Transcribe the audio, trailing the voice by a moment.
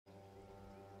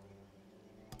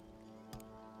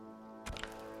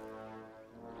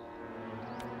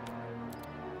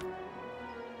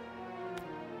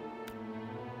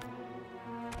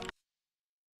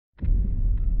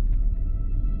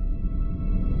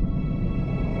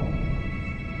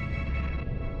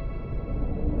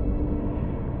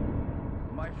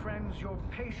seems your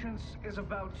patience is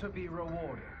about to be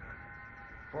rewarded.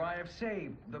 For I have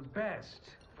saved the best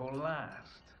for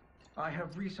last. I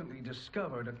have recently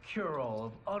discovered a cure-all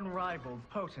of unrivaled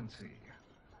potency.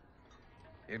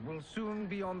 It will soon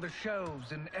be on the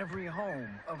shelves in every home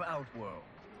of Outworld.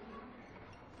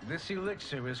 This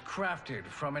elixir is crafted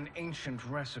from an ancient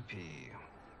recipe.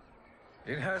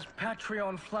 It has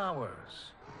Patreon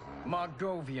flowers,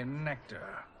 Margovian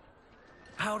nectar,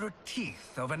 powdered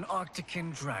teeth of an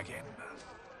Arctican dragon.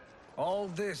 All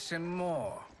this and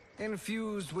more,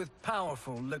 infused with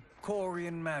powerful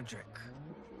Lycorian magic.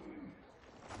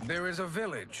 There is a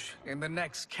village in the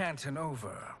next canton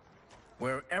over,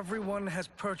 where everyone has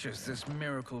purchased this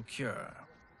miracle cure.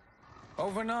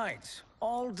 Overnight,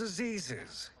 all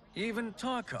diseases, even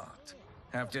Tarkat,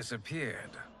 have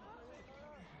disappeared.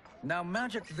 Now,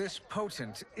 magic this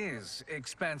potent is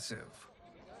expensive.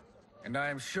 And I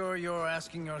am sure you're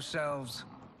asking yourselves,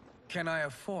 can I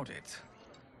afford it?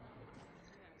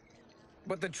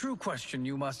 But the true question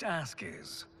you must ask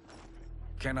is,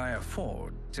 can I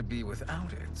afford to be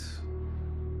without it?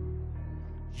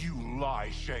 You lie,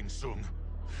 Shang Tsung.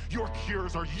 Your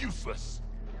cures are useless.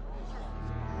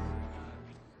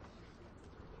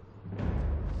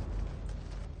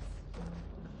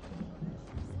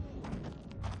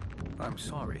 I'm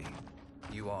sorry.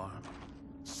 You are?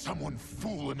 Someone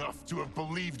fool enough to have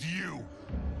believed you.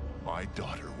 My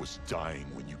daughter was dying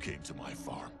when you came to my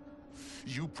farm.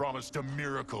 You promised a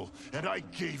miracle, and I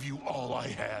gave you all I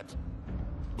had.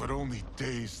 But only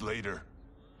days later,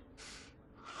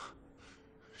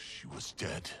 she was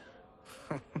dead.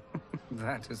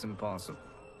 That is impossible.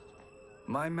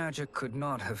 My magic could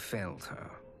not have failed her.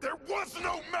 There was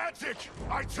no magic!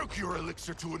 I took your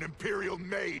elixir to an Imperial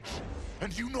mage,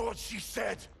 and you know what she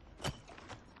said?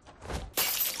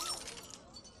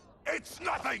 It's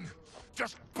nothing!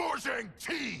 Just Bourgeois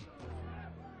tea!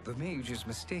 The mage is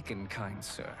mistaken, kind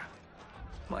sir.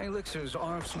 My elixirs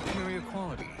are of superior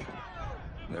quality.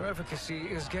 Their efficacy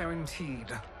is guaranteed.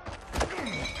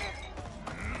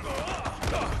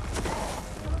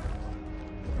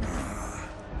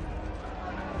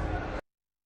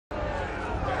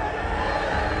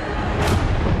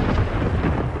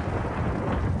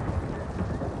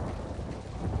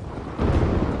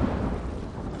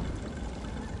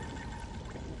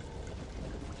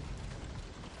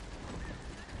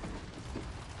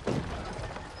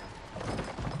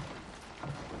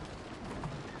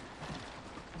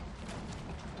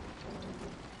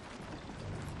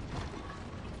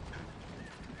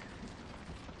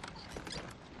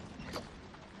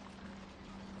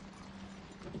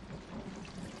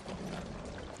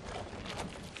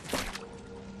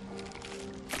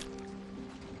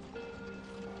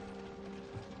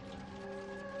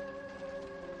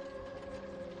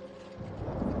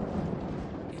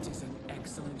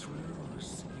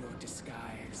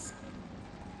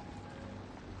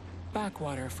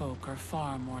 Backwater folk are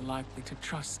far more likely to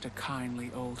trust a kindly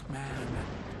old man.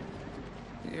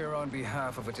 Here on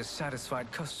behalf of a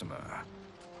dissatisfied customer.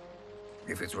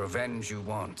 If it's revenge you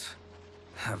want,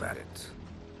 have at it.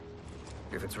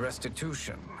 If it's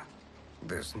restitution,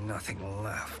 there's nothing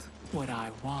left. What I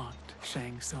want,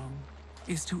 Shang Tsung,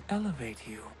 is to elevate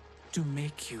you, to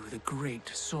make you the great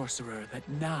sorcerer that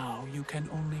now you can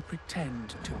only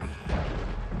pretend to be.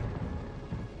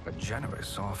 A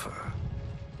generous offer.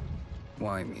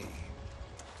 Why me?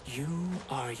 You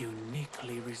are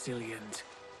uniquely resilient.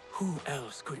 Who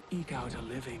else could eke out a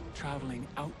living traveling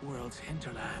Outworld's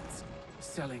hinterlands,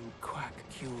 selling quack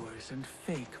cures and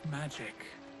fake magic?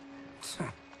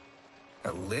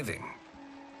 A living?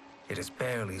 It is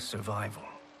barely survival.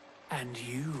 And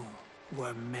you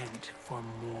were meant for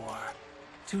more.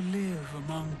 To live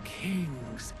among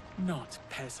kings, not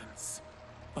peasants.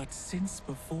 But since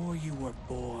before you were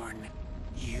born,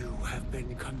 you have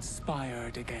been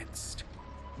conspired against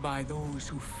by those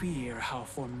who fear how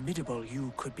formidable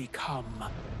you could become.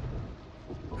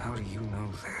 How do you know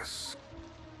this?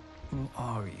 Who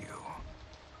are you?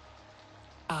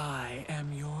 I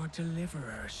am your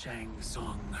deliverer, Shang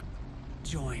Tsung.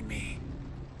 Join me,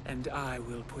 and I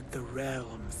will put the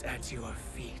realms at your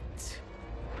feet.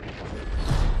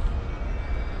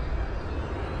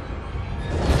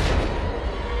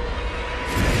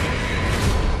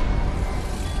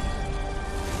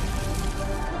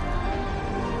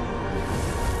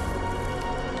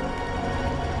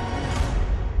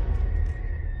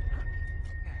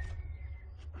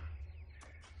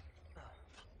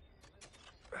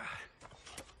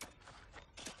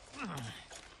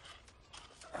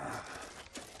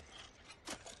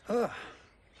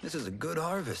 This is a good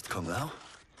harvest, Kameo.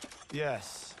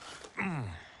 Yes.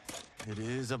 It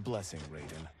is a blessing,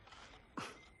 Raiden.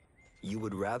 You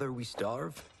would rather we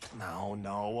starve?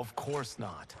 No, of course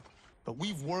not. But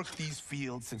we've worked these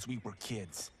fields since we were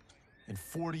kids. In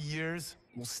 40 years,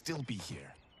 we'll still be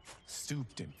here.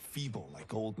 Stooped and feeble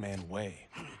like Old Man Way.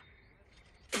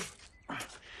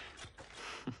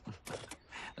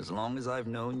 As long as I've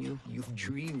known you, you've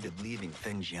dreamed of leaving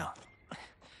things young.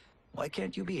 Why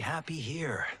can't you be happy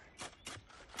here?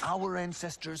 Our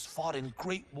ancestors fought in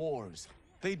great wars.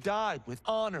 They died with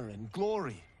honor and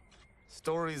glory.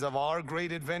 Stories of our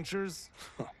great adventures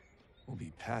will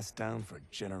be passed down for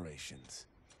generations.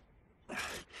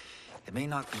 It may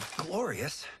not be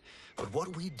glorious, but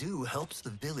what we do helps the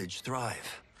village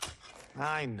thrive.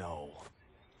 I know.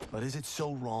 But is it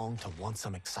so wrong to want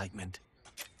some excitement?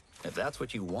 If that's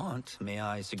what you want, may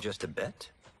I suggest a bet?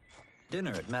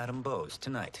 Dinner at Madame Beau's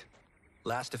tonight.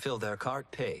 Last to fill their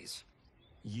cart pays.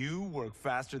 You work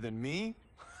faster than me?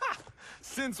 Ha!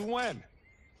 Since when?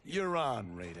 You're on,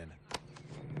 Raiden.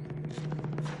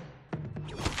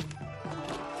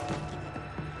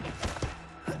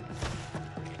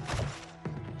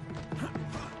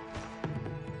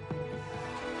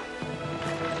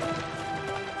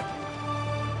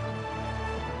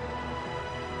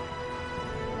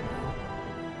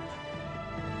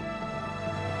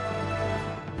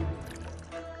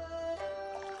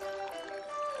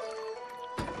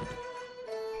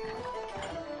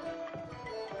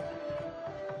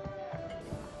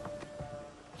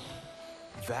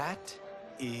 That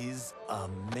is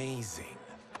amazing.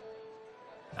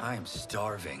 I am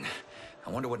starving. I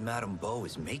wonder what Madame Beau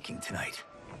is making tonight.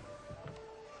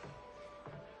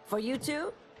 For you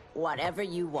two, whatever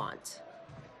you want.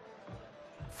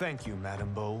 Thank you,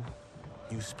 Madame Beau.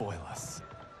 You spoil us.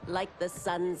 Like the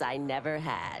sons I never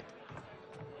had.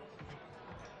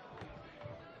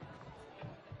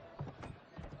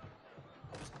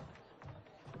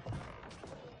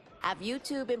 Have you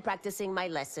two been practicing my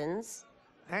lessons?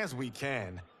 As we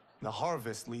can. The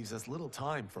harvest leaves us little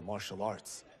time for martial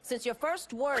arts. Since your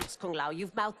first words, Kung Lao,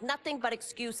 you've mouthed nothing but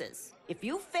excuses. If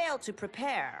you fail to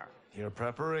prepare... Your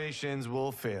preparations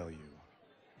will fail you.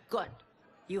 Good.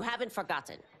 You haven't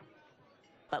forgotten.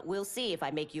 But we'll see if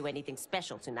I make you anything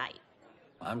special tonight.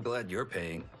 I'm glad you're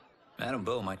paying. Madame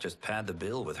Beau might just pad the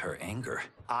bill with her anger.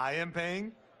 I am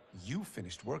paying? You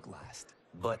finished work last.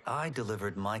 But I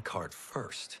delivered my cart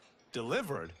first.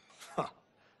 Delivered? Huh.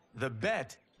 The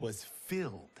bet was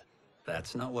filled.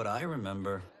 That's not what I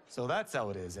remember. So that's how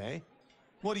it is, eh?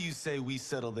 What do you say we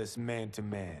settle this man to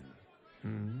man?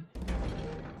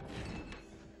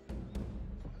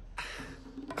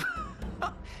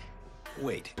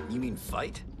 Wait, you mean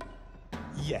fight?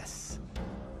 Yes.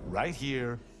 Right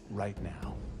here, right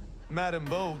now. Madame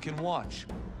Beau can watch,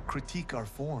 critique our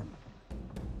form.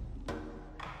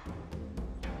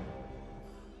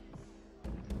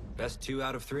 Best 2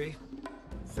 out of 3?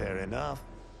 Fair enough.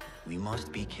 We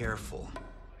must be careful.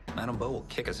 Madame Beau will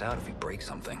kick us out if we break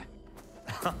something.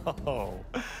 Oh,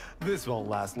 this won't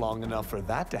last long enough for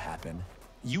that to happen.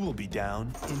 You will be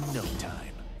down in no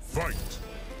time. Fight!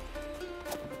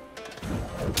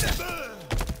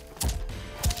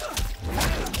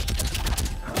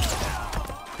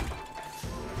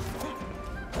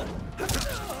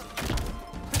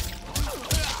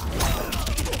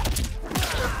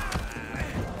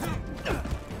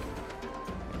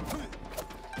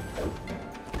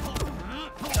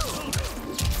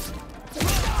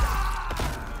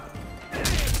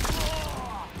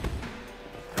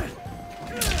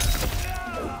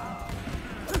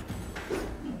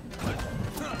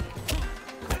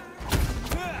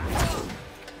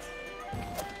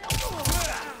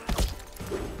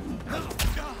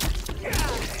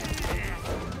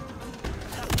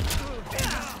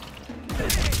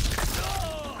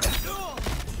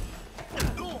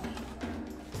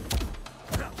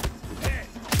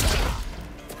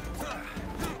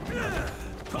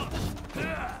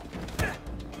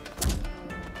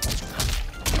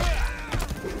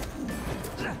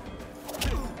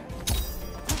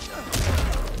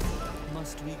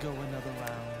 Must we go another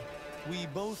round? We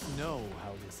both know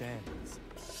how this ends.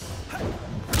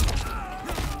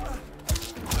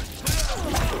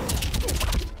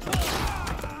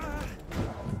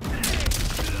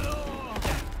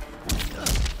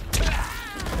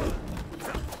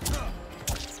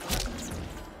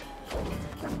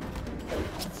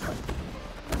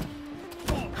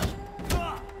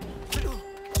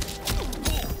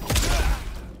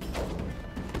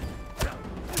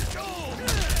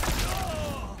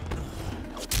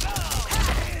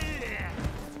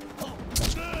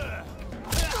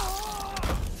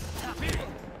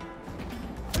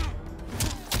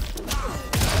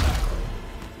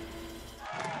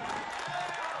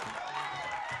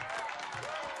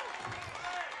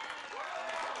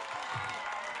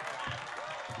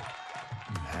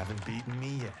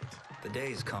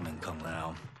 coming,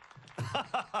 Kameo.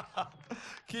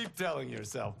 Keep telling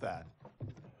yourself that.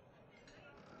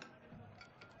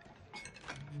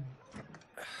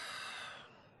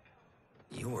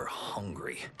 You were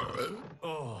hungry.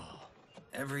 Oh.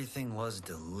 Everything was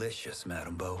delicious,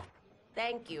 Madam Bo.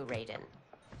 Thank you, Raiden.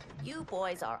 You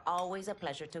boys are always a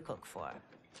pleasure to cook for.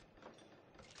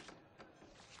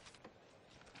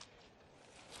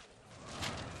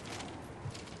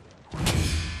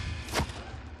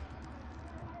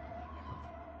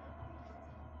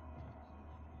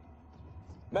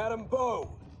 Madam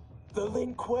Bo, the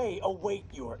Lin Kuei await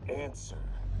your answer.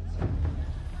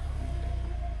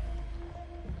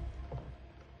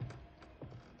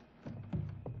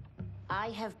 I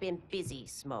have been busy,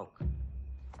 Smoke.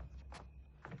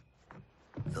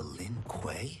 The Lin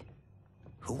Kuei?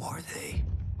 Who are they?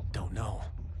 Don't know,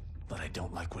 but I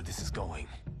don't like where this is going.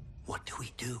 What do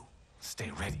we do?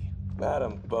 Stay ready.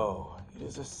 Madam Bo, it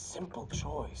is a simple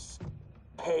choice.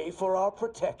 Pay for our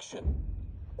protection,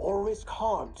 or risk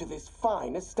harm to this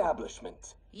fine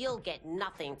establishment. You'll get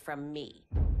nothing from me.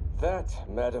 That,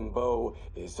 Madam Bo,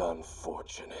 is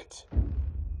unfortunate.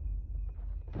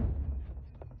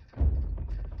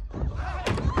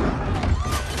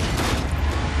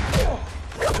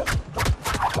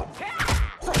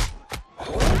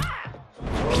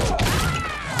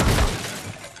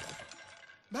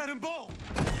 Madam Bo!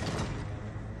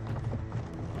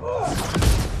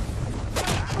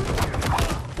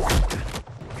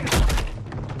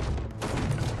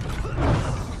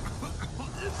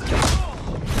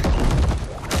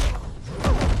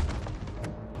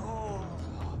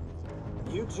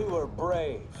 You two are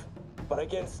brave, but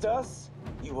against us,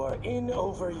 you are in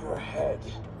over your head.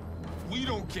 We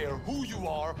don't care who you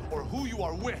are or who you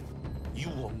are with. You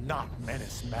will not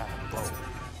menace Madam Bo.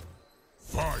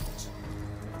 Fight!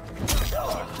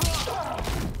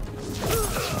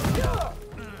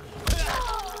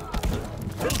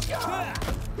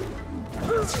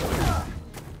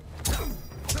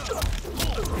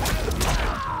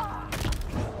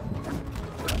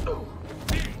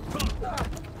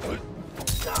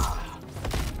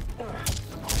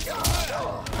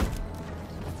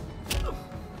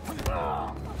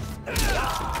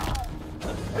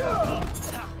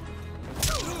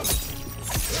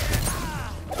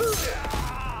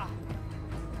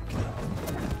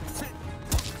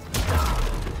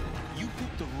 You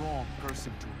picked the wrong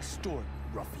person to extort,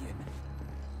 ruffian.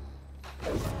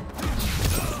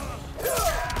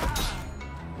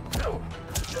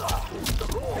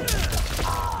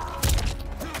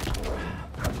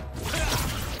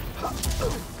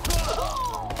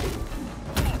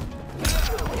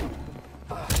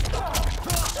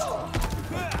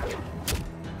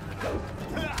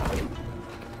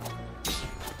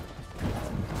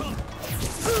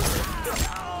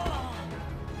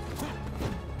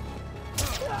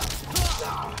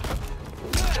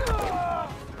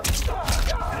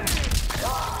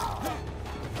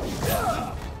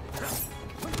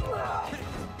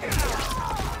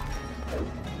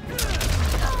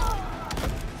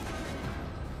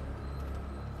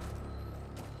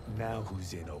 Now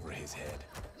who's in over his head?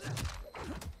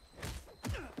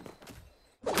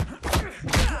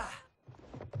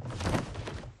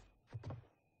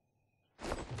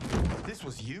 This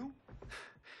was you?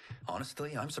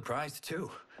 Honestly, I'm surprised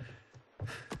too.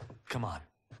 Come on,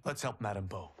 let's help Madam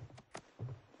Bo.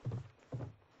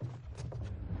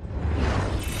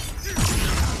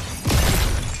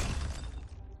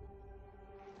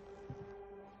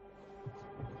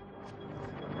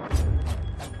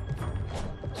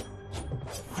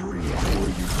 Free where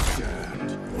you stand.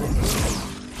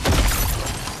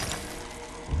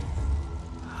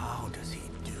 How does he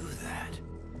do that?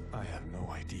 I have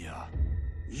no idea.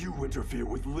 You interfere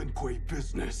with Lin Kuei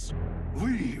business.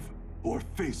 Leave, or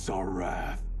face our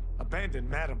wrath. Abandon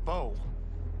Madam Bo?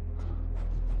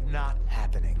 Not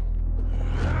happening.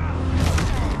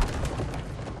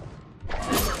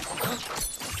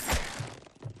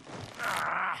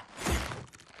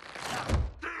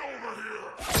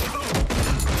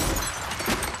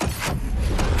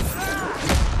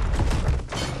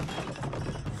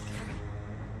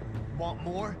 Want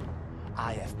more?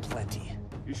 I have plenty.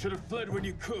 You should have fled when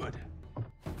you could.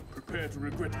 Prepare to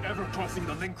regret ever crossing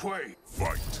the Lin Kuei.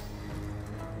 Fight!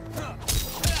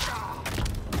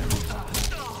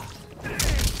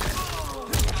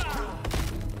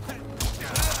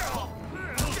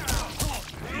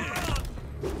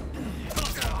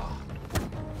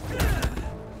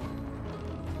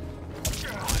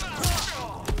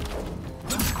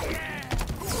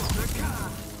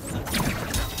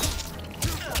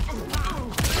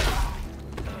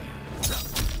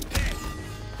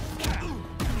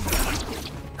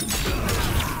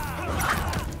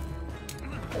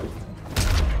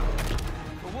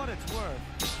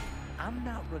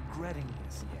 regretting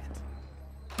this yet.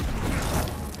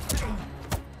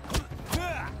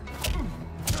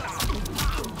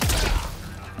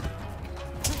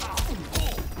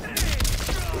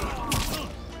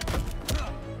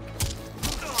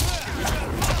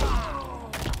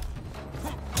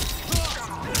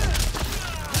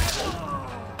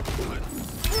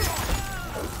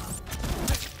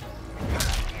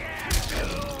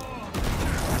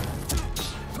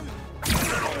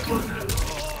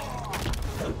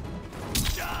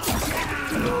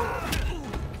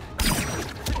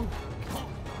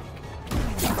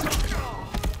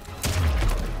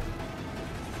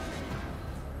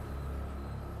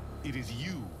 It is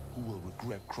you who will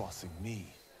regret crossing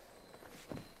me.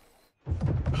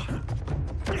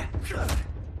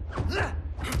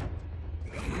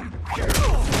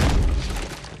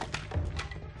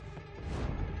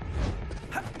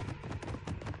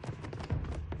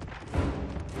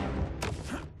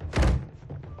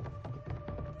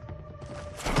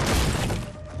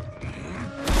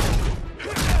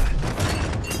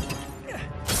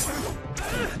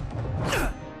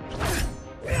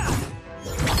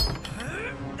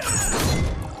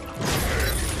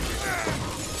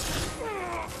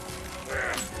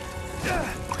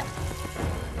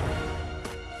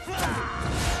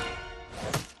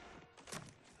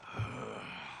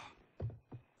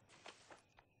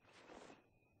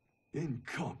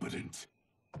 Incompetent.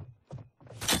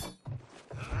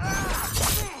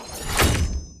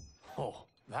 Oh,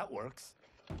 that works.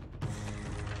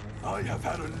 I have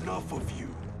had enough of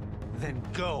you. Then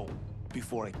go,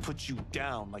 before I put you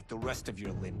down like the rest of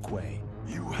your Lin Kuei.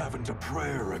 You haven't a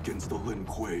prayer against the Lin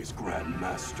Kuei's Grand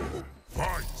Master.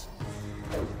 Fight!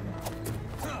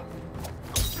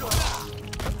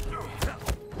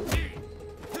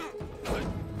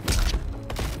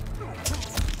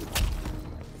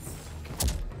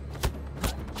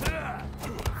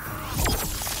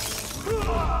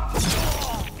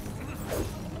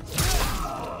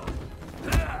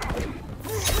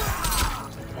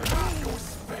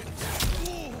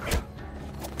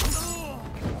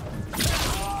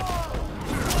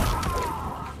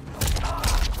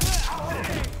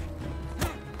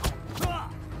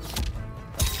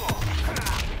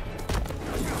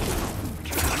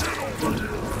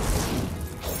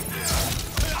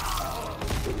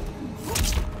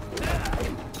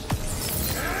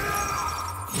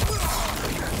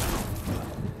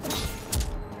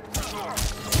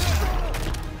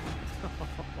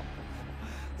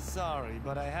 Sorry,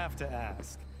 but I have to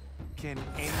ask. Can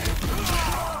any...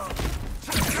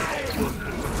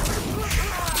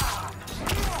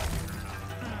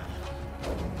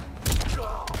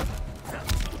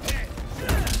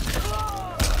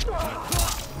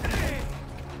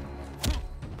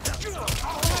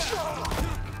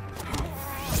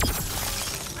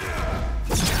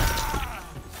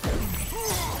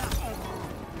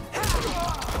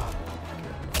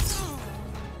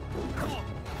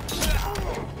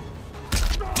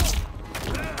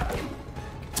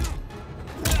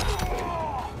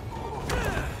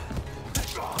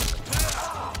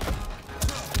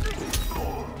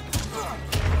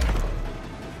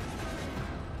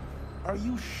 Are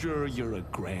you sure you're a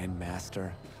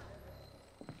Grandmaster?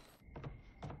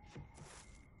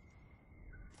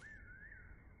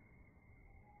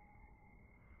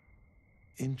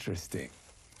 Interesting.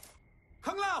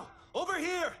 Kung Lao! Over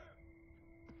here!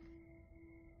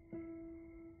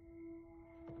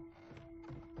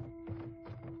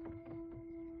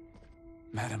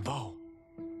 Madame Bo.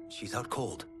 She's out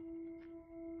cold.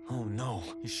 Oh no,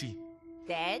 is she...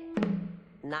 Dead?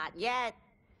 Not yet.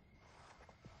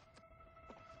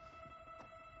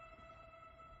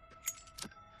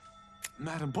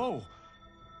 Madame Bo,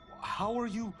 how are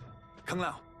you... Kung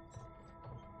Lao.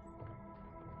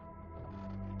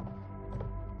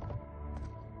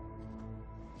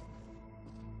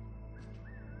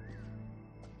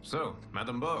 So,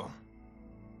 Madame Bo,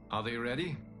 are they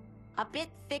ready? A bit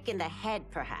thick in the head,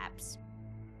 perhaps.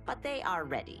 But they are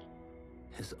ready.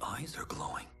 His eyes are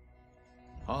glowing.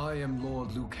 I am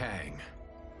Lord Liu Kang,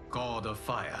 God of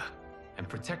Fire and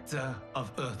Protector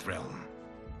of Earthrealm.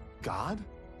 God?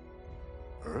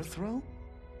 Earthrealm?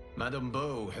 Madame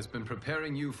Bo has been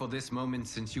preparing you for this moment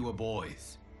since you were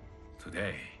boys.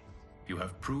 Today, you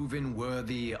have proven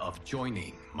worthy of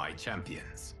joining my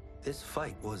champions. This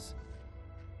fight was...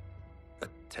 a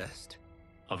test?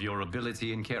 Of your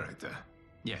ability and character,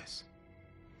 yes.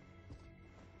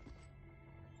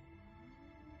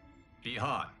 Be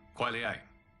hard, Kuai Liang.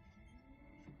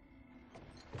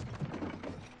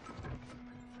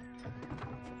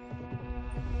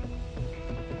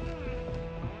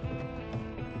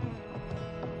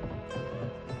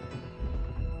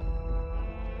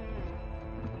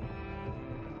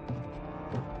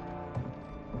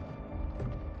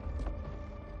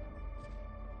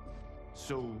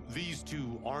 So these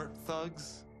two aren't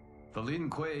thugs? The Lin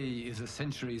Kuei is a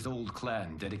centuries-old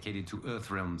clan dedicated to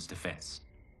Earthrealm's defense.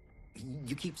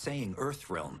 You keep saying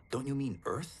Earthrealm. Don't you mean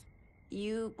Earth?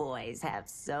 You boys have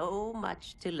so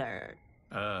much to learn.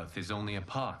 Earth is only a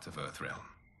part of Earthrealm.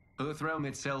 Earthrealm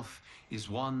itself is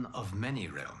one of many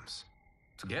realms.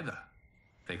 Together,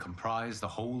 they comprise the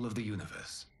whole of the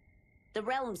universe. The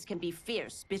realms can be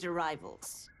fierce, bitter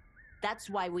rivals. That's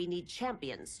why we need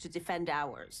champions to defend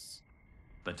ours.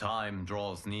 The time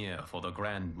draws near for the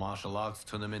grand martial arts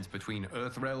tournament between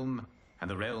Earthrealm and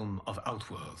the realm of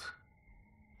Outworld.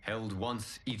 Held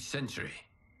once each century,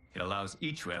 it allows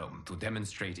each realm to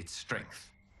demonstrate its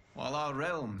strength. While our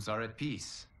realms are at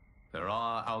peace, there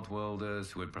are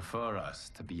Outworlders who would prefer us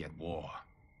to be at war.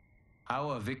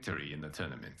 Our victory in the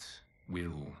tournament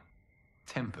will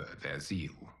temper their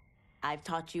zeal. I've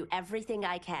taught you everything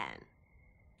I can.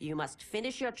 You must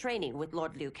finish your training with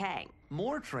Lord Liu Kang.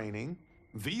 More training?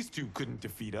 These two couldn't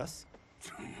defeat us.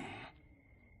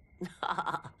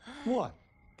 What?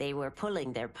 They were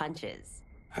pulling their punches.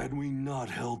 Had we not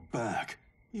held back,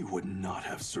 you would not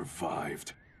have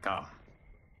survived. Come.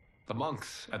 The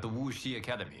monks at the Wuxi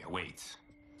Academy await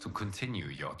to continue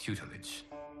your tutelage.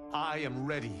 I am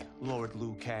ready, Lord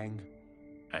Liu Kang.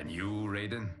 And you,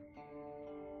 Raiden?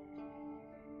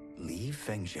 Leave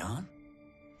Fengjian?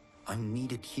 I'm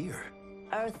needed here.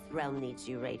 Earthrealm needs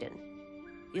you, Raiden.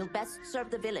 You'll best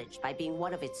serve the village by being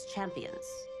one of its champions.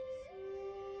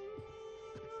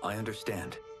 I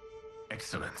understand.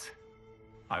 Excellent.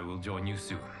 I will join you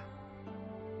soon.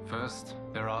 First,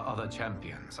 there are other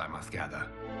champions I must gather.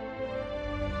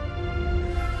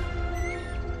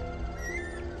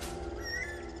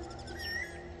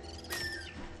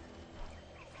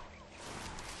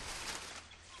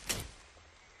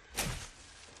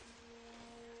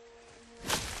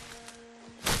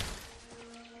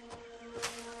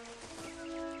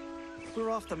 We're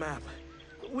off the map.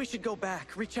 We should go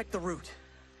back, recheck the route.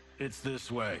 It's this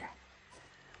way.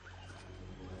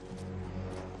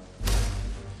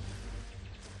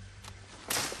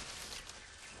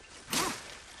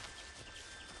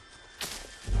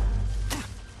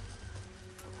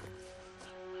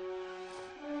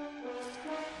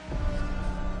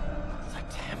 The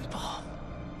temple.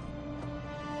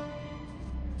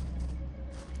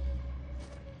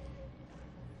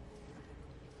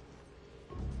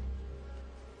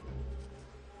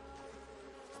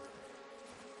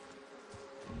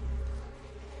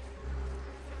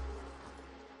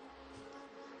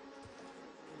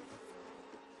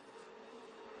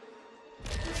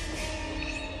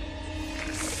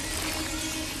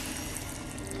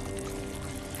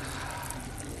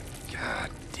 God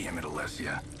damn it,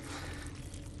 Alessia.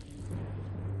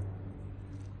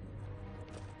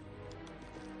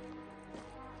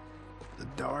 The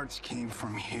darts came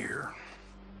from here.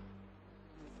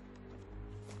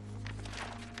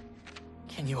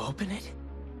 Can you open it?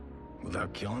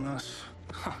 Without killing us?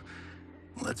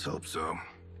 Let's hope so.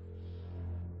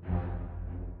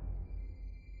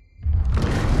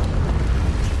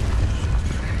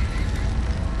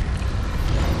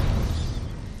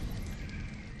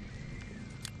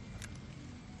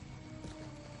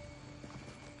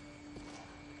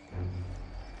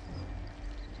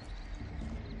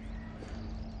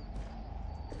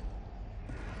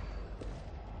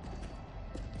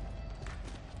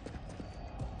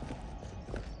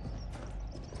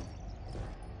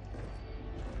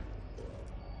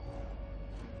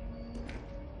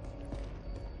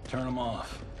 Turn them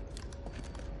off.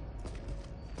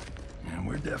 And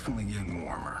we're definitely getting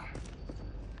warmer.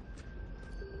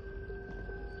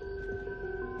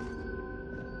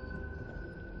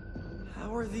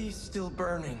 How are these still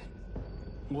burning?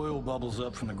 Oil bubbles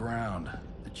up from the ground.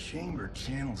 The chamber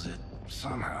channels it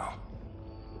somehow.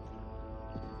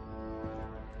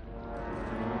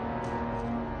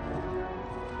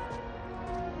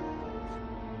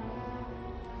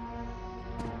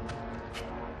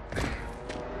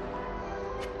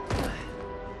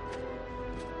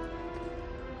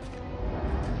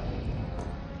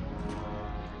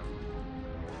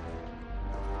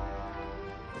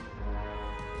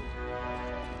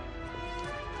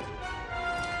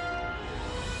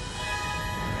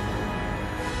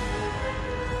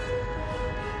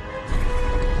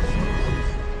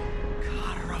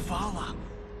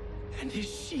 And his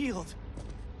shield.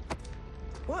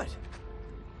 What?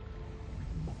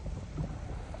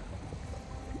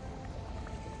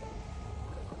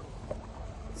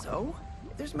 So?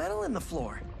 There's metal in the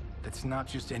floor. That's not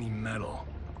just any metal.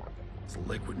 It's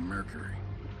liquid mercury.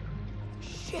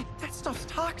 Shit, that stuff's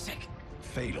toxic.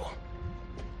 Fatal.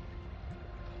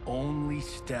 Only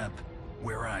step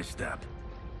where I step.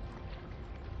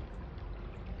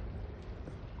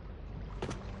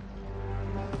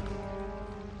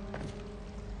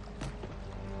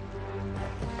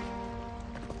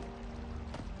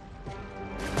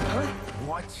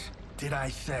 did I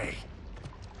say?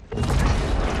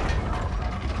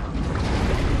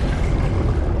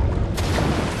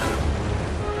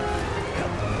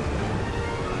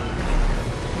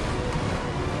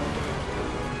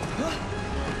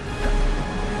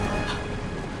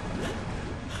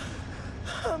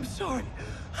 I'm sorry.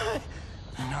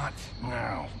 Not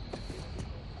now.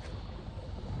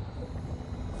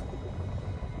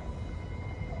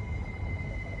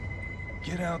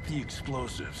 Get out the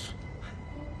explosives.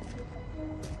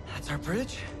 That's our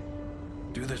bridge?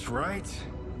 Do this right,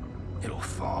 it'll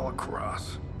fall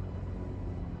across.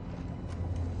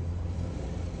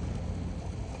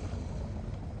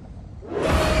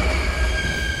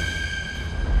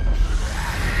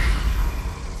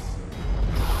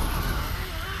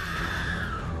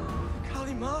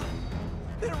 Kalima?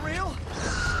 They're real?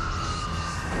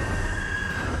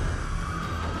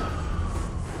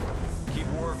 Keep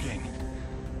working.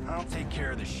 I'll take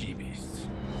care of the she-beasts.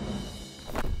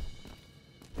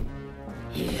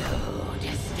 You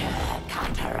disturb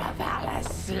Contravala's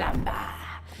slumber.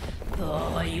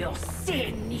 For your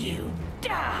sin, you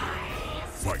die.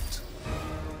 Fight.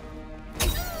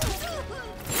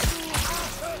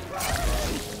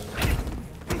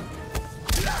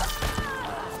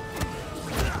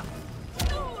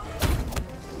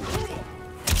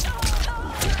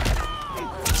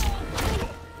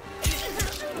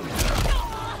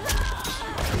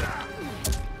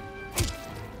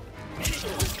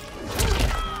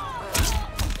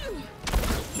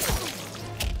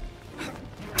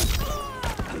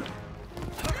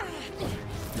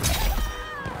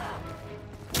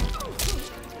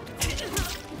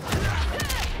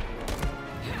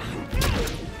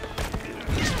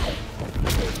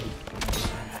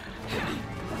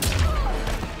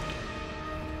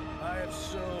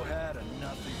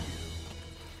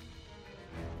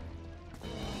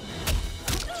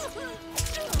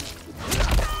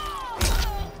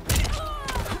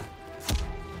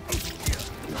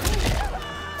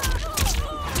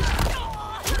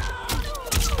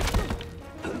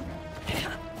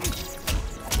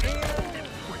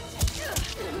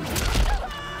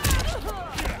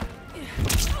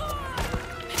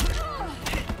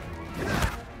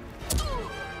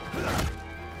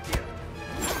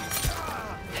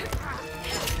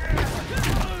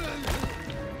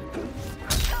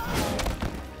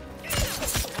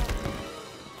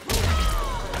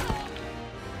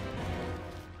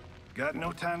 Got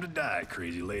no time to die,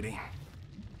 crazy lady.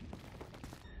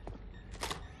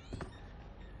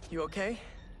 You okay?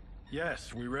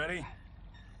 Yes, we ready?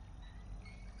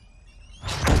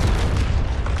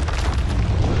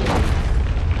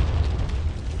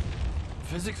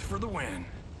 Physics for the win.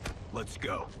 Let's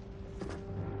go.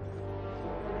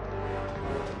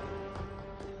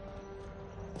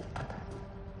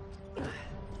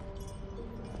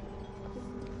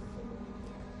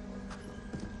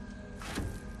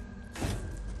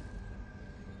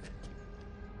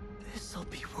 This'll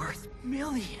be worth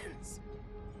millions.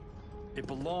 It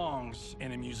belongs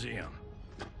in a museum.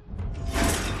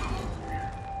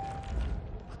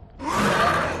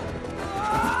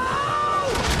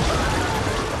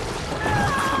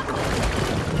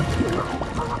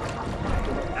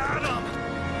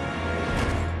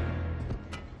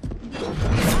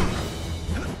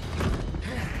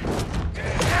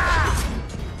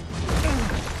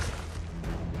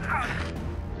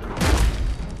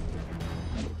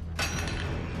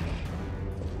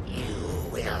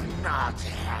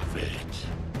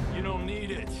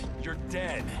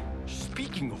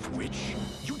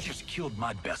 Killed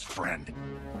my best friend,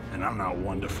 and I'm not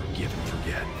one to forgive and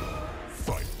forget.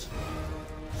 Fight.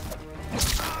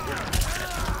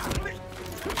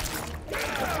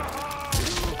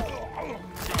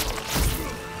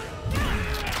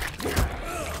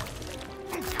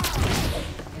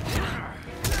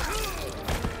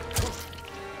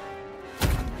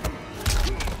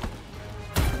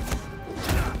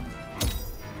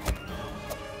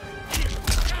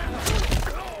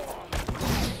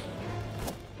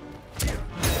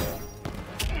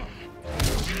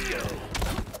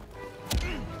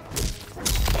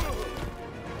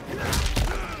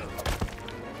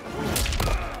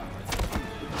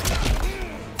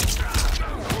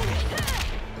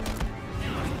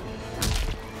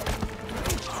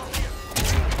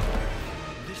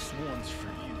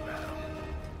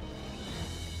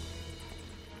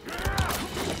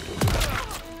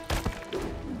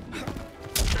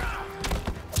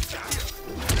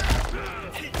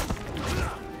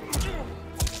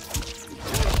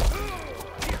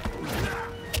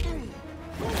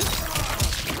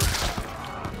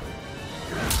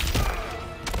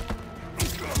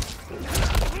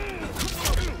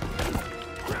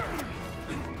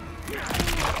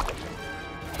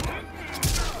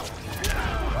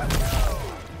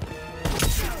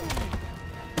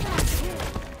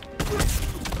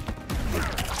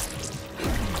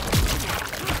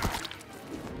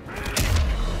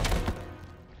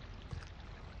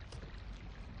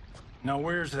 Now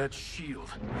where's that shield?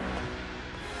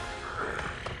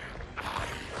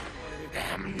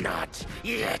 I'm not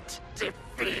yet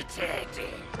defeated.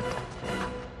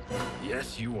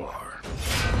 Yes, you are.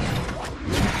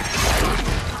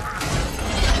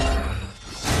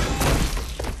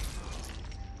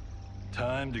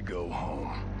 Time to go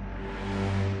home.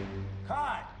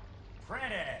 Cut!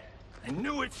 Print it! I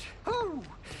knew it! Woo!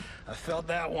 I felt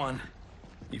that one.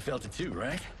 You felt it too,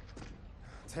 right?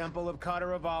 Temple of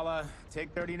Kataravala, take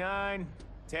 39,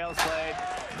 tail slate.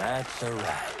 That's a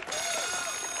wrap.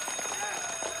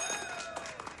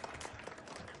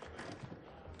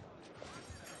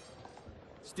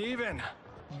 Steven,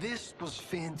 this was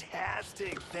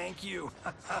fantastic. Thank you.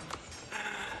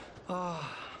 Oh,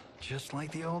 just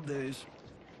like the old days.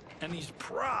 And these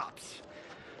props.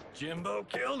 Jimbo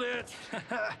killed it.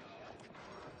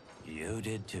 You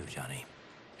did too, Johnny.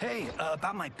 Hey,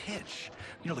 about my pitch.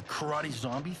 You know, the karate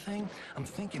zombie thing? I'm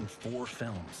thinking 4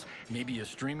 films. Maybe a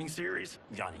streaming series?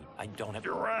 Johnny, I don't have...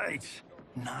 You're right.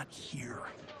 Not here.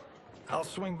 I'll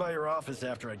swing by your office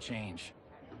after I change.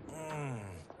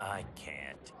 I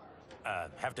can't.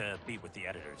 Have to meet with the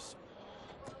editors.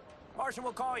 Marshall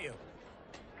will call you.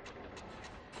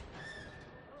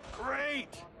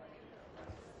 Great!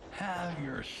 Have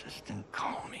your assistant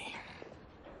call me.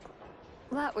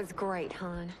 That was great,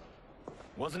 hon.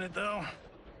 Wasn't it, though?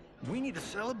 We need to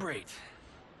celebrate.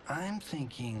 I'm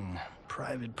thinking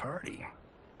private party.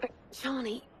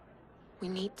 Johnny, we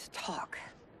need to talk.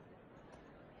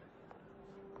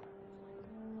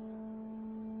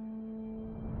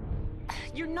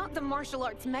 You're not the martial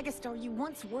arts megastar you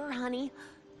once were, honey.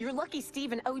 You're lucky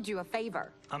Steven owed you a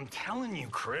favor. I'm telling you,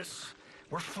 Chris,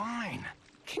 we're fine.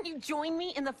 Can you join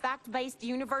me in the fact-based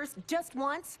universe just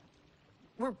once?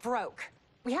 We're broke.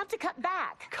 We have to cut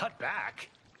back. Cut back?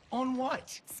 On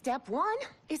what? Step 1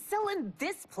 is selling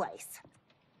this place.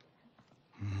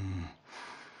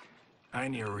 I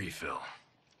need a refill.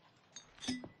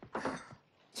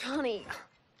 Johnny,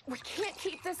 we can't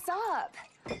keep this up.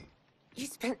 You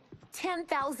spent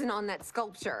 $10,000 on that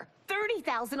sculpture,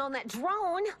 $30,000 on that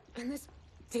drone, and this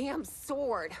damn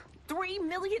sword. $3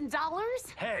 million?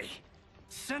 Hey,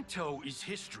 Sento is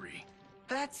history.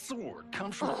 That sword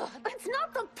comes from... That's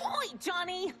not the point,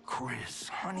 Johnny! Chris,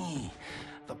 honey,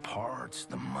 the parts,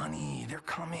 the money, they're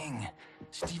coming.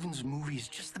 Steven's movie is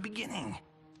just the beginning.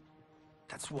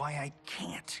 That's why I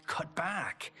can't cut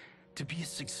back. To be a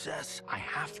success, I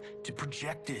have to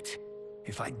project it.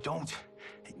 If I don't,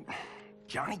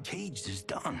 Johnny Cage is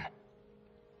done.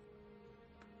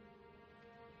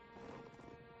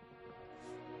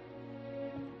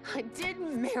 I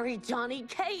didn't marry Johnny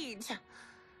Cage.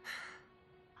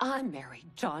 I married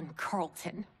John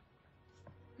Carlton.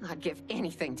 I'd give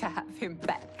anything to have him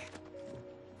back.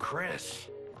 Chris,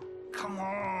 come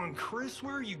on, Chris,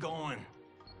 where are you going?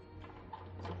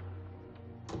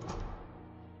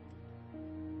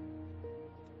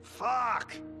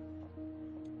 Fuck!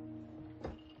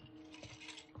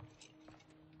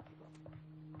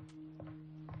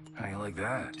 How you like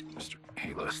that, Mr.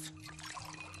 A-list?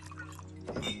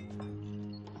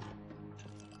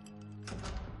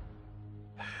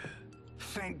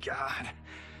 Thank God.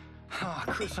 Oh,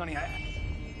 Chris, honey,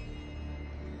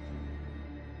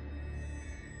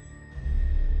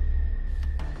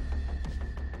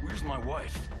 Where's my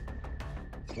wife?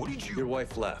 What did you... Your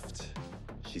wife left.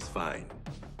 She's fine.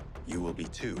 You will be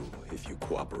too, if you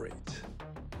cooperate.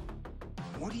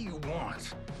 What do you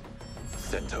want?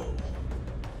 Sento.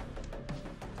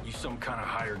 You some kind of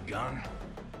hired gun?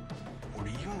 Or do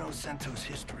you know Sento's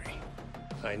history?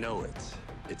 I know it.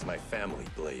 It's my family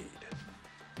blade.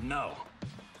 No.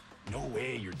 No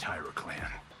way you're Tyra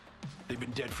clan. They've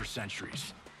been dead for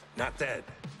centuries. Not dead.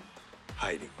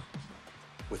 Hiding.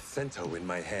 With Sento in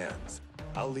my hands,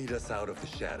 I'll lead us out of the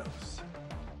shadows.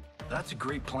 That's a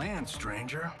great plan,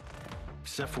 stranger.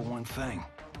 Except for one thing.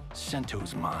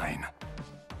 Sento's mine.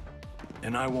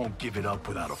 And I won't give it up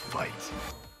without a fight.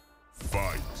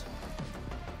 Fight.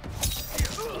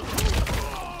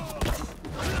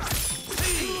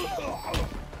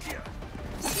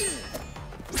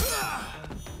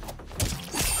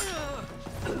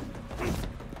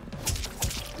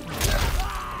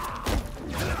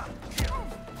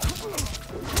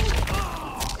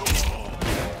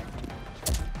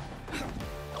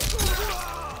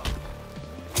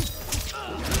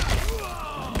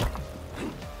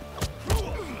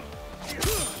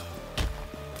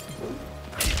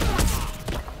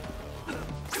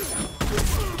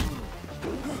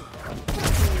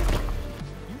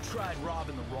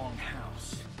 Robbing the wrong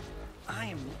house. I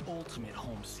am the ultimate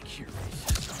home security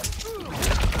system.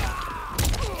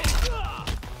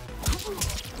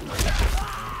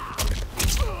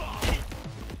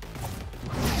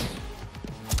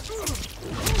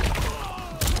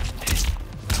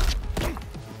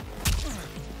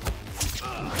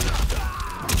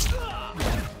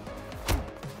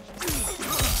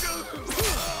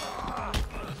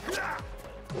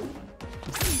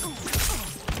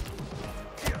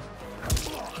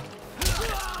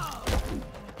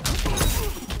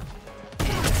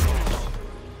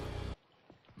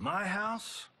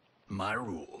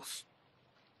 rules.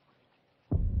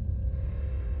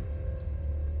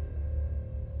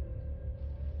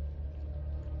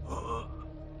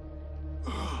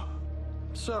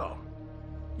 So,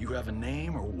 you have a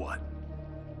name or what?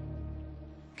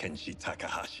 Kenshi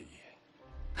Takahashi.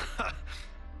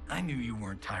 I knew you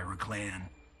weren't Taira clan.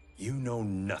 You know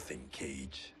nothing,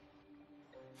 Cage.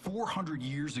 400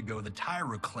 years ago, the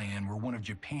Taira clan were one of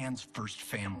Japan's first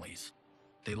families.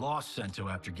 They lost Sento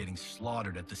after getting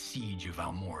slaughtered at the siege of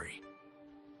Aomori.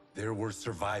 There were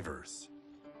survivors.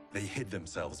 They hid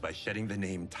themselves by shedding the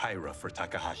name Taira for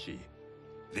Takahashi.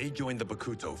 They joined the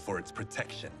Bakuto for its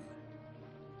protection.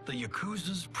 The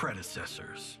Yakuza's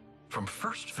predecessors. From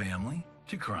first family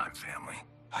to crime family.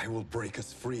 I will break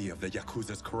us free of the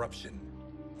Yakuza's corruption.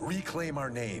 Reclaim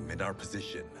our name and our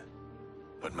position.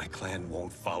 But my clan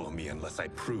won't follow me unless I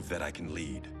prove that I can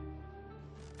lead.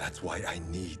 That's why I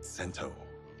need Sento.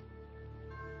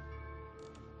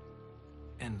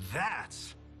 And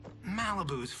that's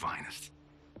Malibu's finest.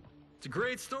 It's a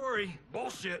great story.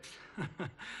 Bullshit.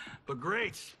 But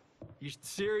great. You should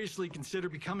seriously consider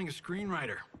becoming a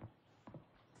screenwriter.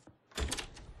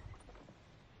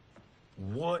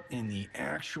 What in the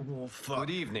actual fuck? Good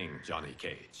evening, Johnny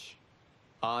Cage.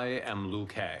 I am Liu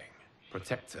Kang,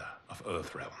 protector of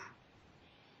Earthrealm.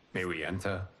 May we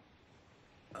enter?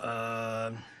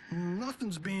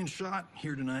 Nothing's being shot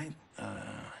here tonight.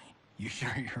 You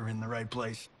sure you're in the right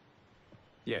place?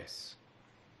 Yes.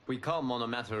 We come on a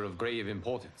matter of grave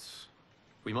importance.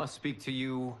 We must speak to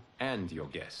you and your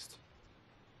guest.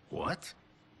 What?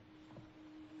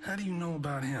 How do you know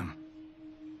about him?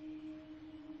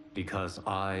 Because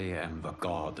I am the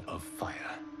god of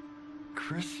fire.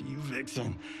 Chris, you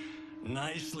vixen.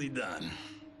 Nicely done.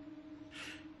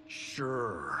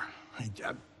 Sure.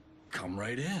 Come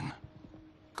right in.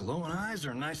 Glowing eyes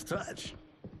are a nice touch.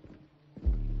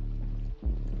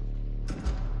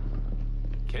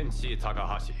 Kenshi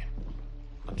Takahashi.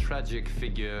 A tragic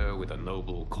figure with a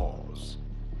noble cause.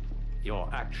 Your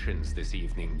actions this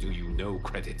evening do you no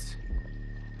credit.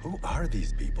 Who are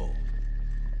these people?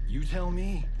 You tell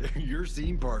me. They're your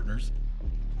scene partners.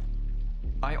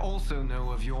 I also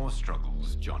know of your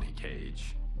struggles, Johnny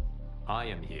Cage. I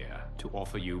am here to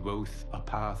offer you both a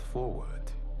path forward.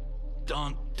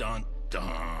 Dun, dun,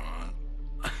 dun.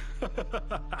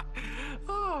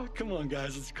 Oh, come on,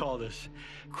 guys, let's call this.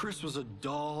 Chris was a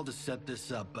doll to set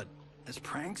this up, but as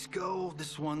pranks go,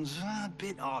 this one's a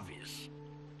bit obvious.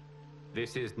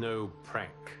 This is no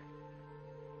prank.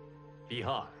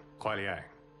 Ihan, Kuai Liang,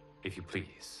 if you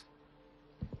please.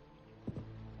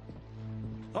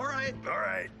 All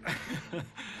right.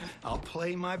 I'll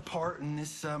play my part in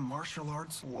this martial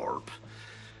arts LARP.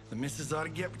 The missus ought to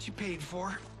get what you paid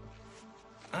for.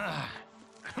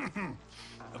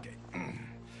 Okay.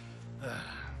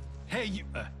 Hey, you.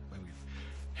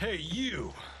 Hey,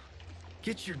 you.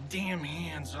 Get your damn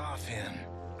hands off him.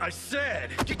 I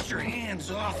said, get your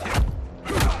hands off him.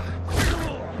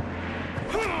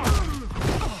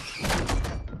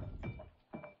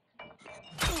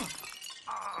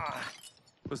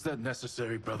 Was that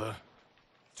necessary, brother?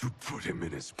 To put him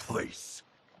in his place.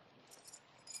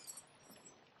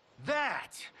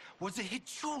 That was a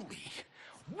Hichuli.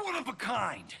 One of a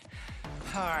kind.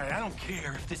 All right, I don't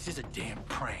care if this is a damn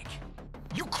prank.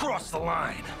 You crossed the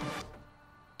line.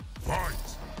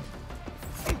 Fight!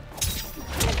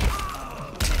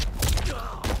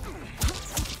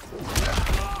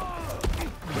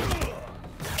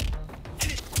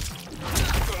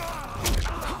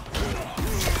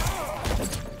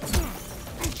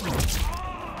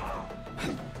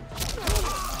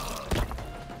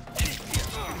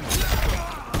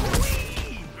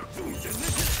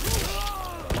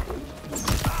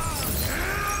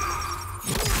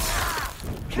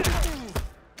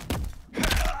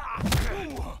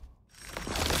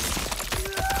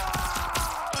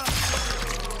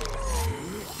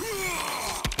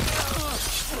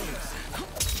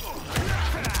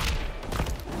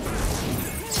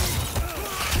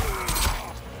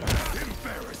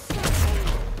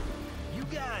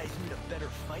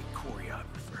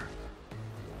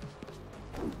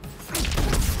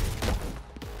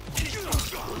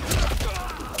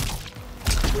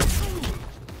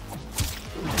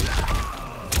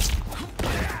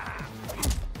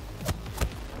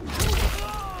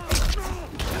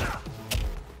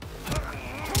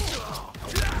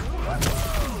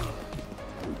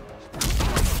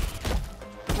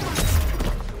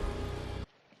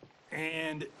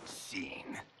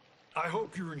 I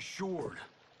hope you're insured,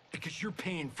 because you're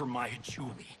paying for my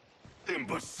Hichuli.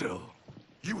 Imbecile!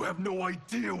 You have no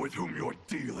idea with whom you're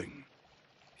dealing.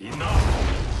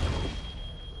 Enough!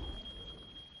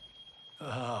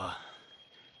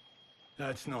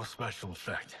 That's no special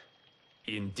effect.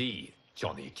 Indeed,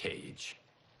 Johnny Cage.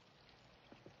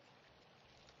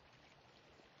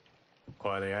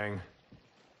 Kuai Liang.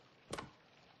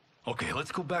 Okay,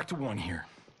 let's go back to one here.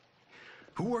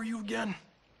 Who are you again?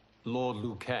 Lord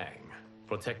Liu Kang,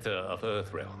 protector of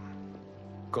Earthrealm,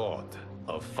 god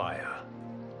of fire.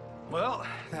 Well,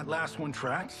 that last one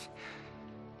tracks.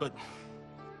 But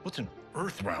what's an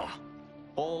Earthrealm?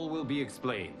 All will be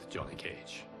explained, Johnny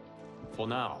Cage. For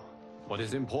now, what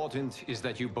is important is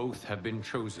that you both have been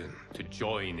chosen to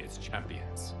join its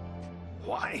champions.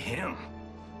 Why him?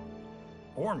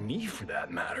 Or me, for that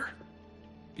matter.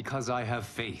 Because I have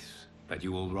faith that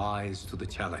you will rise to the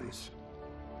challenge.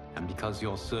 And because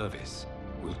your service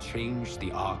will change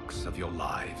the arcs of your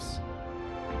lives.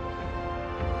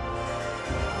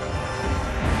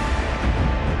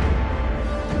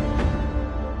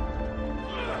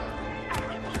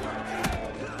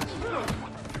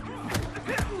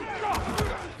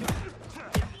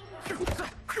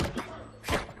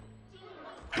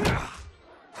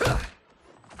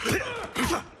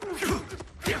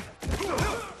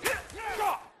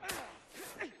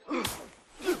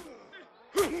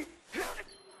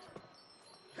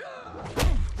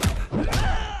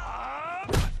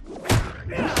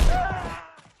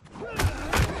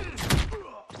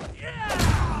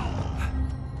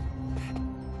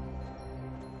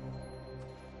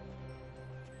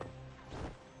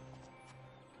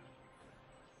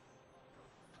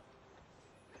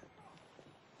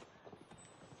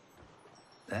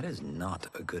 That is not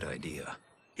a good idea.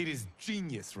 It is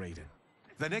genius, Raiden.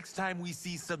 The next time we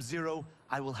see Sub-Zero,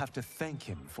 I will have to thank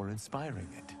him for inspiring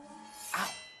it. Ow!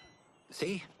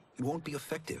 See? It won't be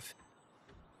effective.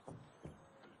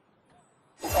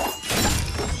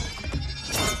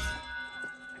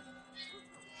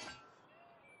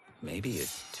 Maybe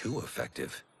it's too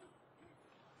effective.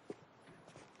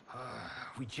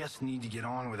 We just need to get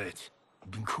on with it.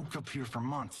 We've been cooped up here for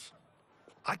months.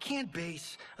 I can't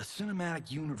base a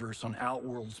cinematic universe on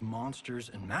Outworld's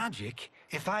monsters and magic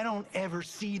if I don't ever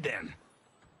see them.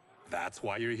 That's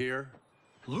why you're here?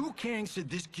 Liu Kang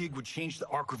said this gig would change the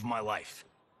arc of my life.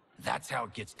 That's how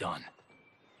it gets done.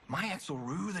 My ex will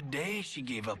rue the day she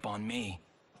gave up on me.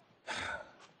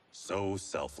 So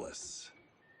selfless.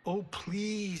 Oh,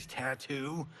 please,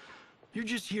 Tattoo. You're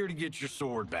just here to get your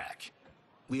sword back.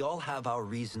 We all have our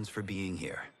reasons for being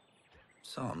here.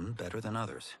 Some better than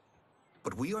others.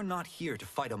 But we are not here to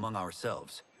fight among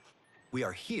ourselves. We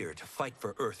are here to fight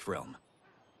for Earthrealm.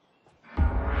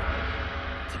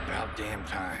 It's about damn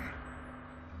time.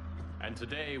 And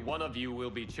today, one of you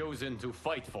will be chosen to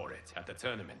fight for it at the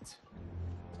tournament.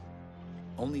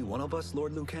 Only one of us,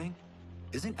 Lord Liu Kang?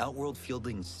 Isn't Outworld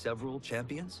fielding several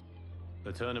champions?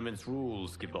 The tournament's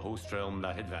rules give the host realm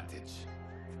that advantage.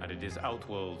 And it is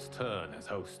Outworld's turn as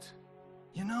host.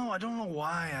 You know, I don't know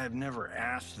why I've never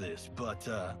asked this, but,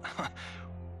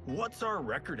 what's our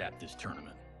record at this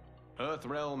tournament?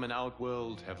 Earthrealm and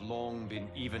Outworld have long been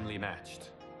evenly matched.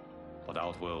 But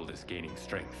Outworld is gaining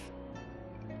strength.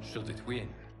 Should it win,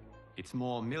 its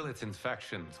more militant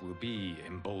factions will be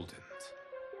emboldened.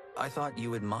 I thought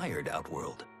you admired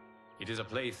Outworld. It is a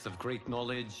place of great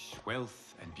knowledge,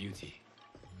 wealth, and beauty.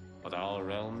 But our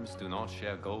realms do not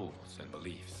share goals and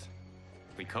beliefs.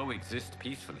 We coexist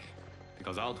peacefully,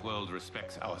 because Outworld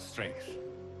respects our strength.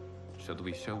 Should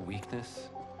we show weakness,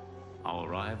 our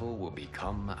rival will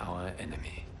become our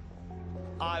enemy.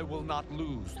 I will not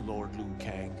lose, Lord Liu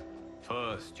Kang.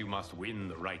 First, you must win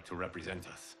the right to represent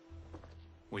us.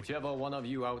 Whichever one of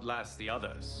you outlasts the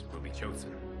others will be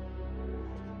chosen.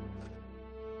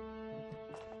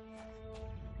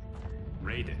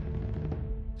 Raiden,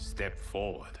 step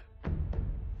forward.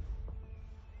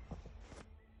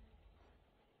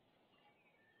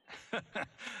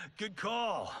 Good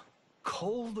call.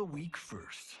 Call the weak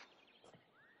first.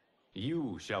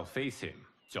 You shall face him,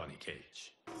 Johnny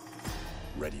Cage.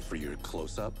 Ready for your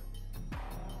close-up?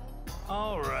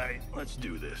 All right, let's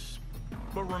do this.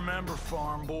 But remember,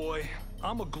 farm boy,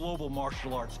 I'm a global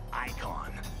martial arts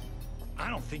icon. I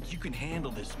don't think you can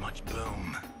handle this much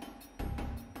boom.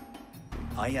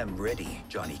 I am ready,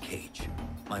 Johnny Cage.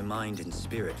 My mind and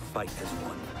spirit fight as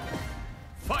one.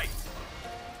 Fight!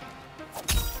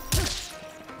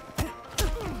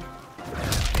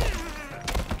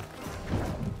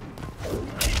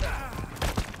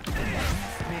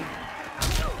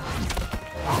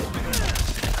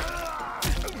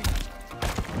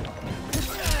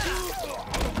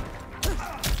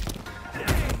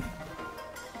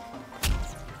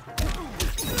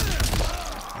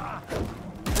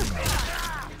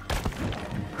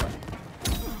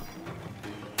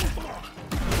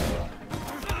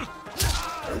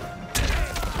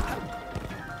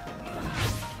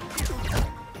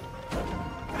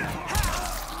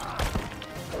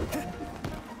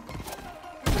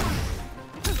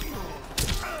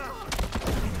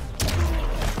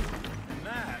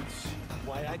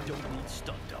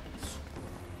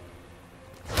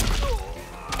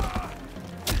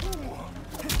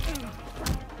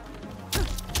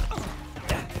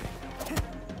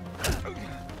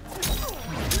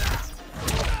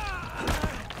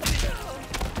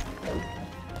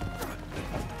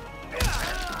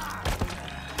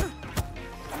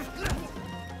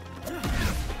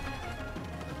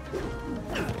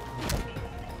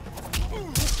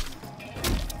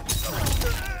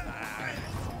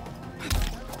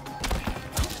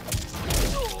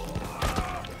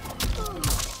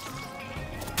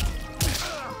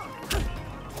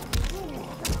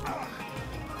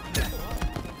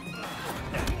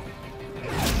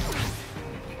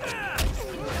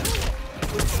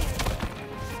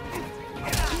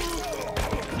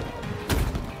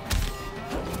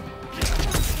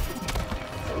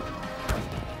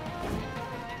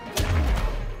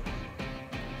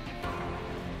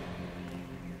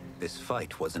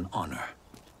 fight was an honor.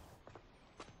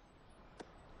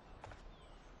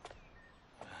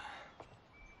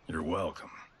 You're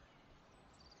welcome.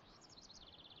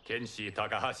 Kenshi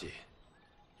Takahashi,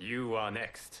 you are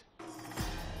next.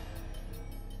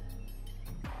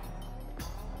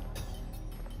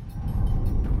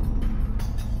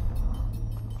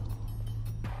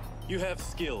 You have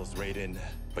skills, Raiden,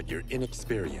 but you're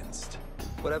inexperienced.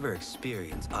 Whatever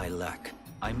experience I lack,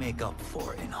 I make up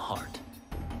for in heart.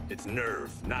 It's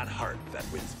nerve, not heart, that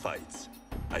wins fights.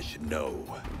 I should know.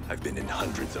 I've been in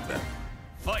hundreds of them.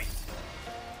 Fight!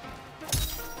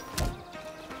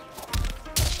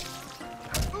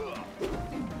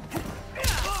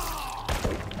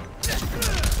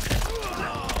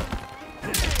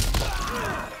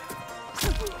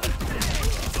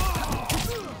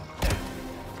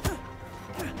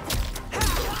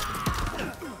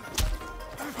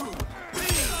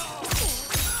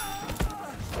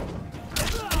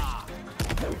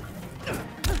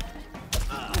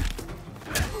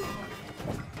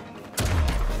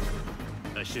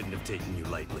 I shouldn't have taken you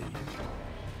lightly.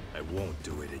 I won't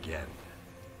do it again.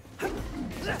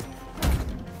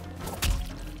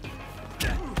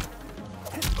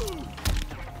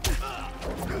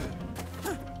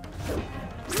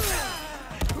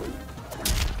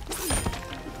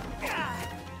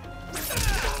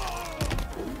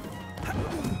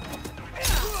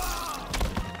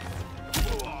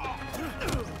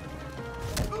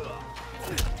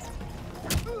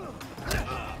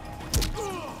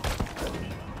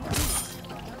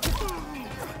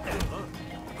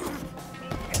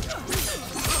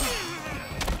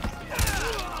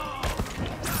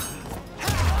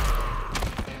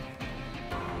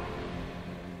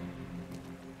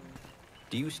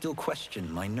 Do you still question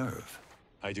my nerve?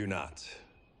 I do not.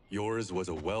 Yours was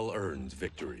a well-earned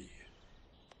victory.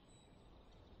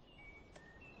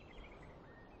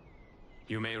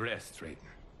 You may rest, Raiden.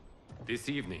 This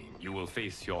evening, you will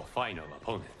face your final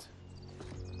opponent.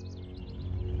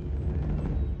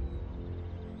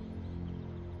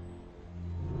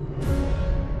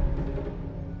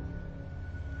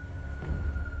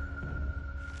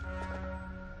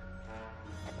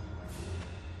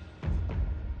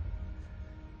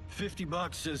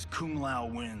 $50 says Kung Lao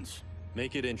wins.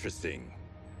 Make it interesting.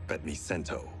 Bet me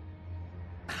Cento.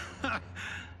 Not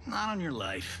on your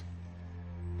life.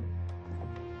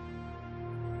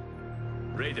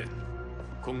 Raiden,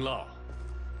 Kung Lao.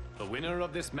 The winner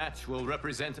of this match will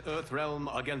represent Earthrealm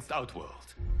against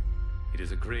Outworld. It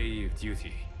is a grave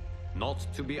duty, not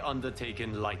to be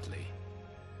undertaken lightly.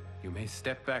 You may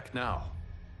step back now,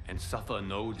 and suffer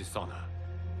no dishonor.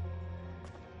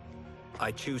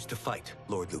 I choose to fight,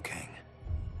 Lord Liu Kang.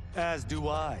 As do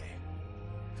I.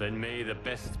 Then may the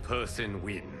best person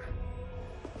win.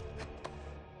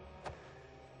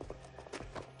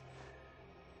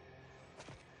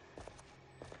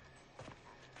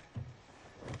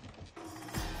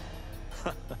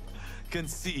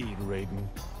 Concede, Raiden.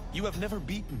 You have never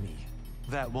beaten me.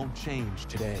 That won't change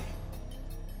today.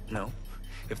 No.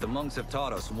 If the monks have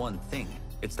taught us one thing,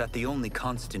 it's that the only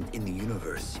constant in the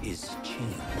universe is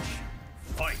change.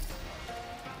 Fight!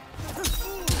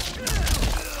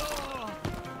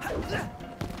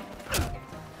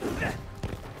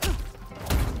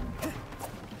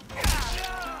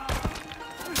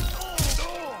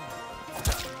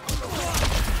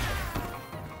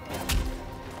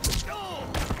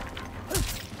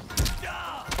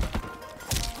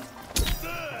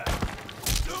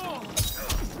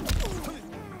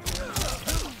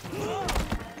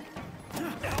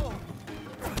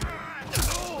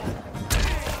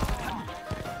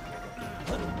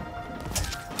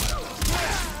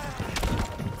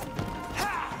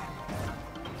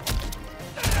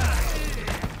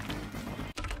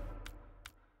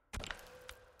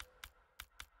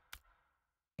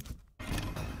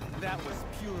 That was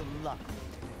pure luck.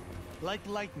 Like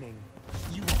lightning,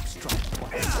 you won't strike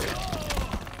twice.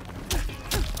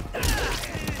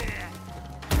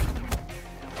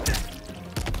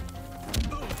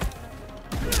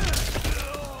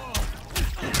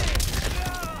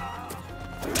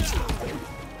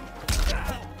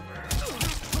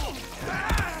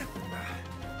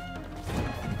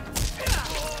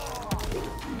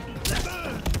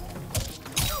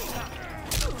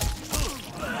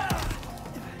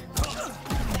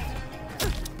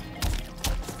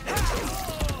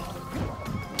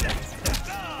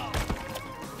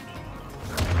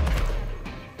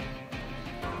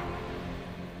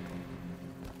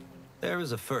 There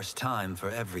is a first time for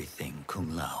everything,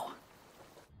 Kung Lao.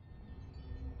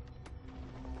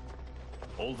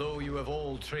 Although you have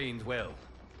all trained well,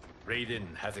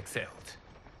 Raiden has excelled.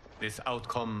 This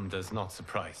outcome does not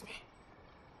surprise me.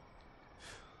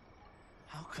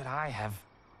 How could I have...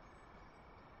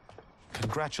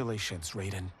 Congratulations,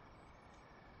 Raiden.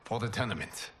 For the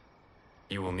tournament,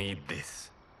 you will need this.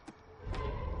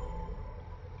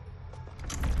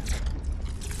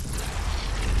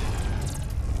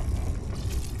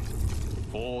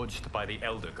 Forged by the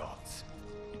Elder Gods,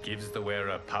 it gives the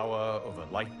wearer power over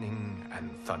lightning and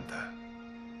thunder.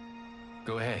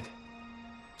 Go ahead,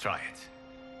 try it.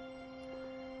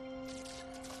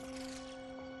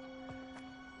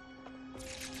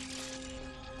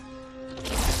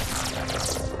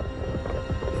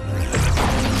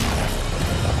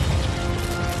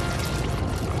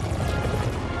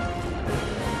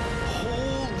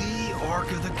 Holy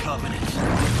Ark of the Covenant.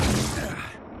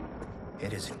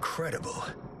 It is incredible.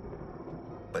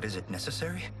 But is it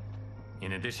necessary?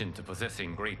 In addition to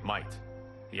possessing great might,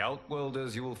 the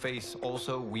Outworlders you will face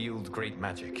also wield great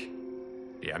magic.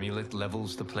 The amulet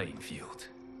levels the playing field.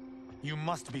 You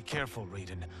must be careful,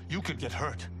 Raiden. You could get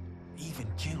hurt. Even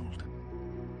killed.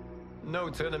 No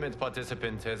tournament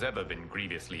participant has ever been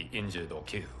grievously injured or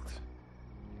killed.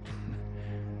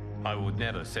 I would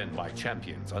never send my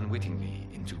champions unwittingly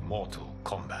into Mortal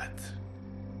Kombat.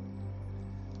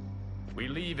 We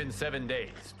leave in 7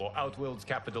 days for Outworld's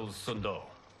capital, Sundo.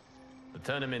 The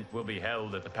tournament will be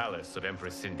held at the palace of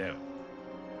Empress Sindel.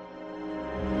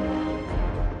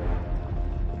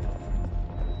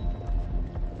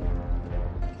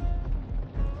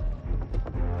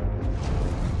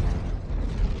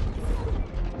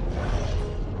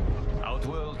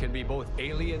 Outworld can be both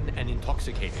alien and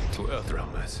intoxicating to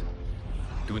Earthrealmers.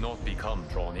 Do not become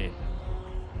drawn in.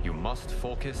 You must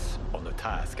focus on the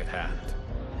task at hand.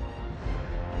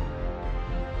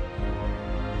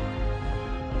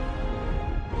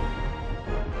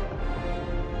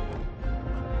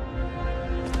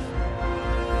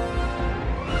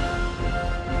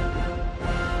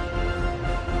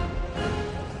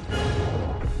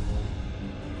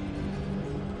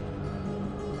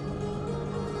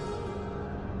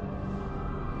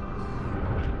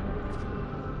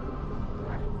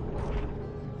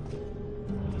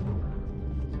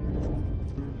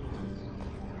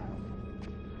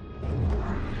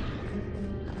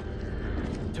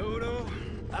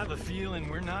 I have a feeling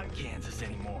we're not Kansas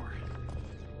anymore.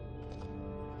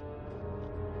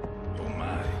 Oh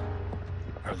my.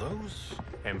 Are those?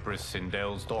 Empress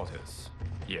Sindel's daughters,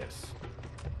 yes.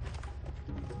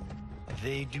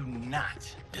 They do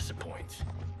not disappoint.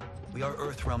 We are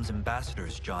Earthrealm's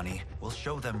ambassadors, Johnny. We'll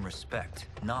show them respect,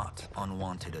 not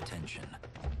unwanted attention.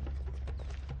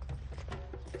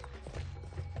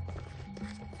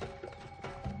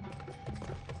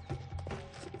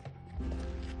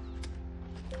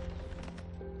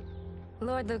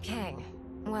 Lord Liu Kang,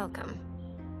 welcome.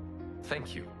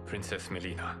 Thank you, Princess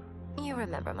Melina. You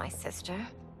remember my sister?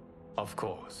 Of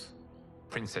course.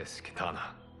 Princess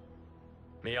Kitana.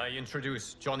 May I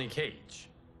introduce Johnny Cage,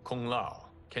 Kung Lao,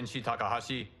 Kenshi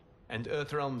Takahashi, and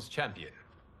Earthrealm's champion,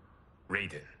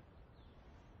 Raiden.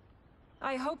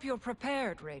 I hope you're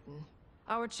prepared, Raiden.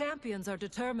 Our champions are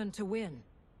determined to win.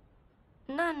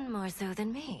 None more so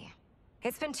than me.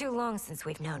 It's been too long since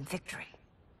we've known victory.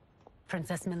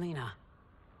 Princess Melina,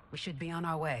 we should be on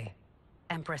our way.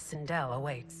 Empress Sindel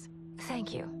awaits.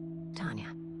 Thank you,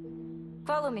 Tanya.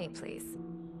 Follow me, please.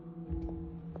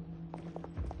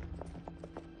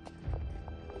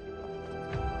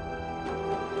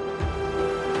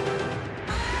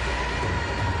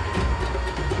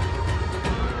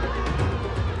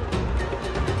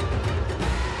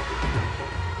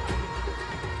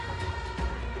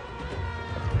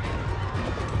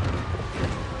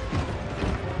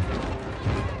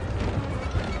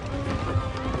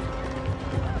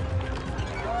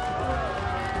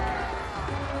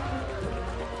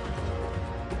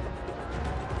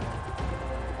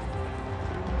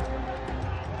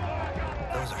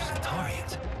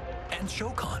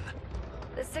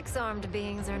 The six-armed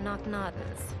beings are not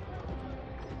Nodens.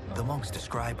 The monks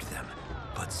described them,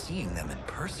 but seeing them in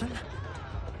person?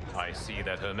 I see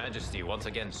that Her Majesty once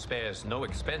again spares no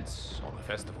expense on the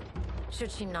festival.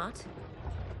 Should she not?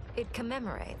 It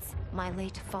commemorates my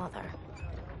late father.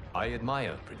 I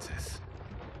admire, Princess.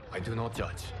 I do not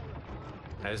judge.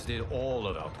 As did all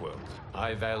of Outworld,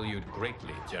 I valued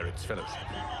greatly Jared's fellowship.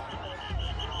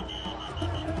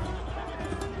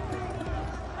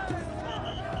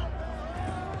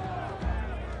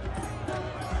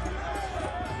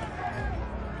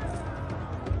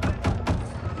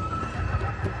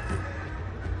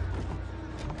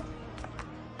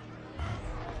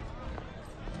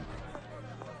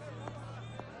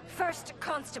 First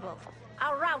Constable,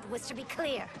 our route was to be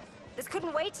clear. This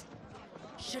couldn't wait?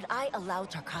 Should I allow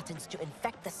Tarkatans to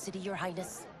infect the city, Your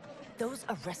Highness? Those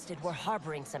arrested were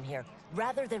harboring some here,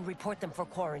 rather than report them for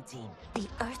quarantine. The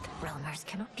Earthrealmers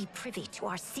cannot be privy to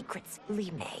our secrets, Li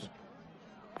Mei.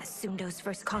 As Sundo's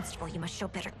first constable, you must show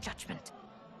better judgment.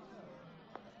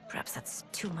 Perhaps that's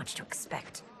too much to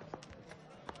expect.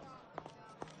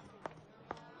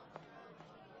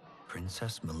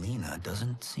 Princess Melina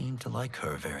doesn't seem to like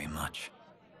her very much.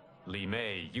 Li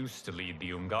Mei used to lead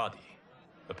the Umgadi,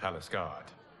 the palace guard.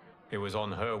 It was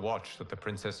on her watch that the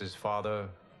princess's father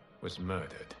was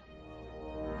murdered.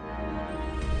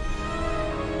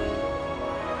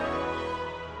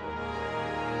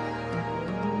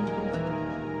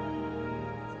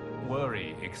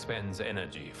 Worry expends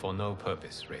energy for no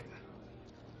purpose, Raiden.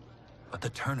 But the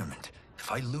tournament,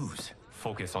 if I lose...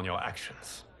 Focus on your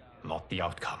actions, not the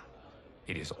outcome.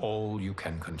 It is all you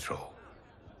can control.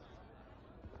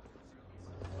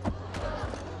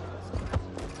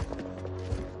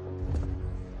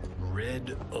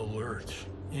 Red alert.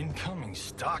 Incoming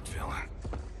stock villain.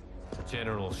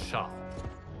 General Shah.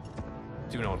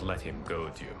 Do not let him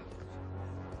goad you.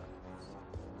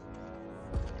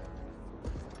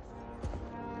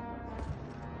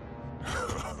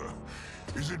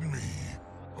 Is it me?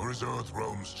 Or is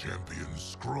Earthrealm's champion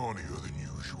scrawnier than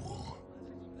usual?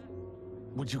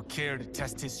 Would you care to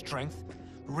test his strength?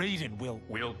 Raiden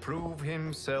will prove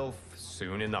himself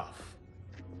soon enough.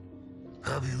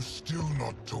 Have you still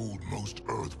not told most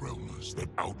Earthrealmers that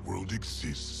Outworld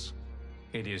exists?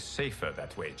 It is safer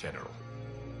that way, General.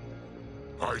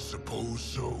 I suppose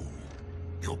so.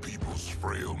 Your people's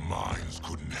frail minds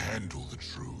couldn't handle the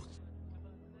truth.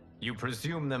 You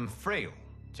presume them frail,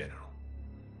 General.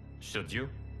 Should you,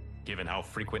 given how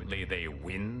frequently they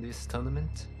win this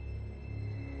tournament?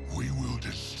 We will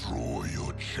destroy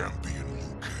your champion,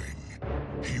 Liu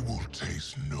Kang. He will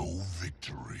taste no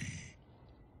victory.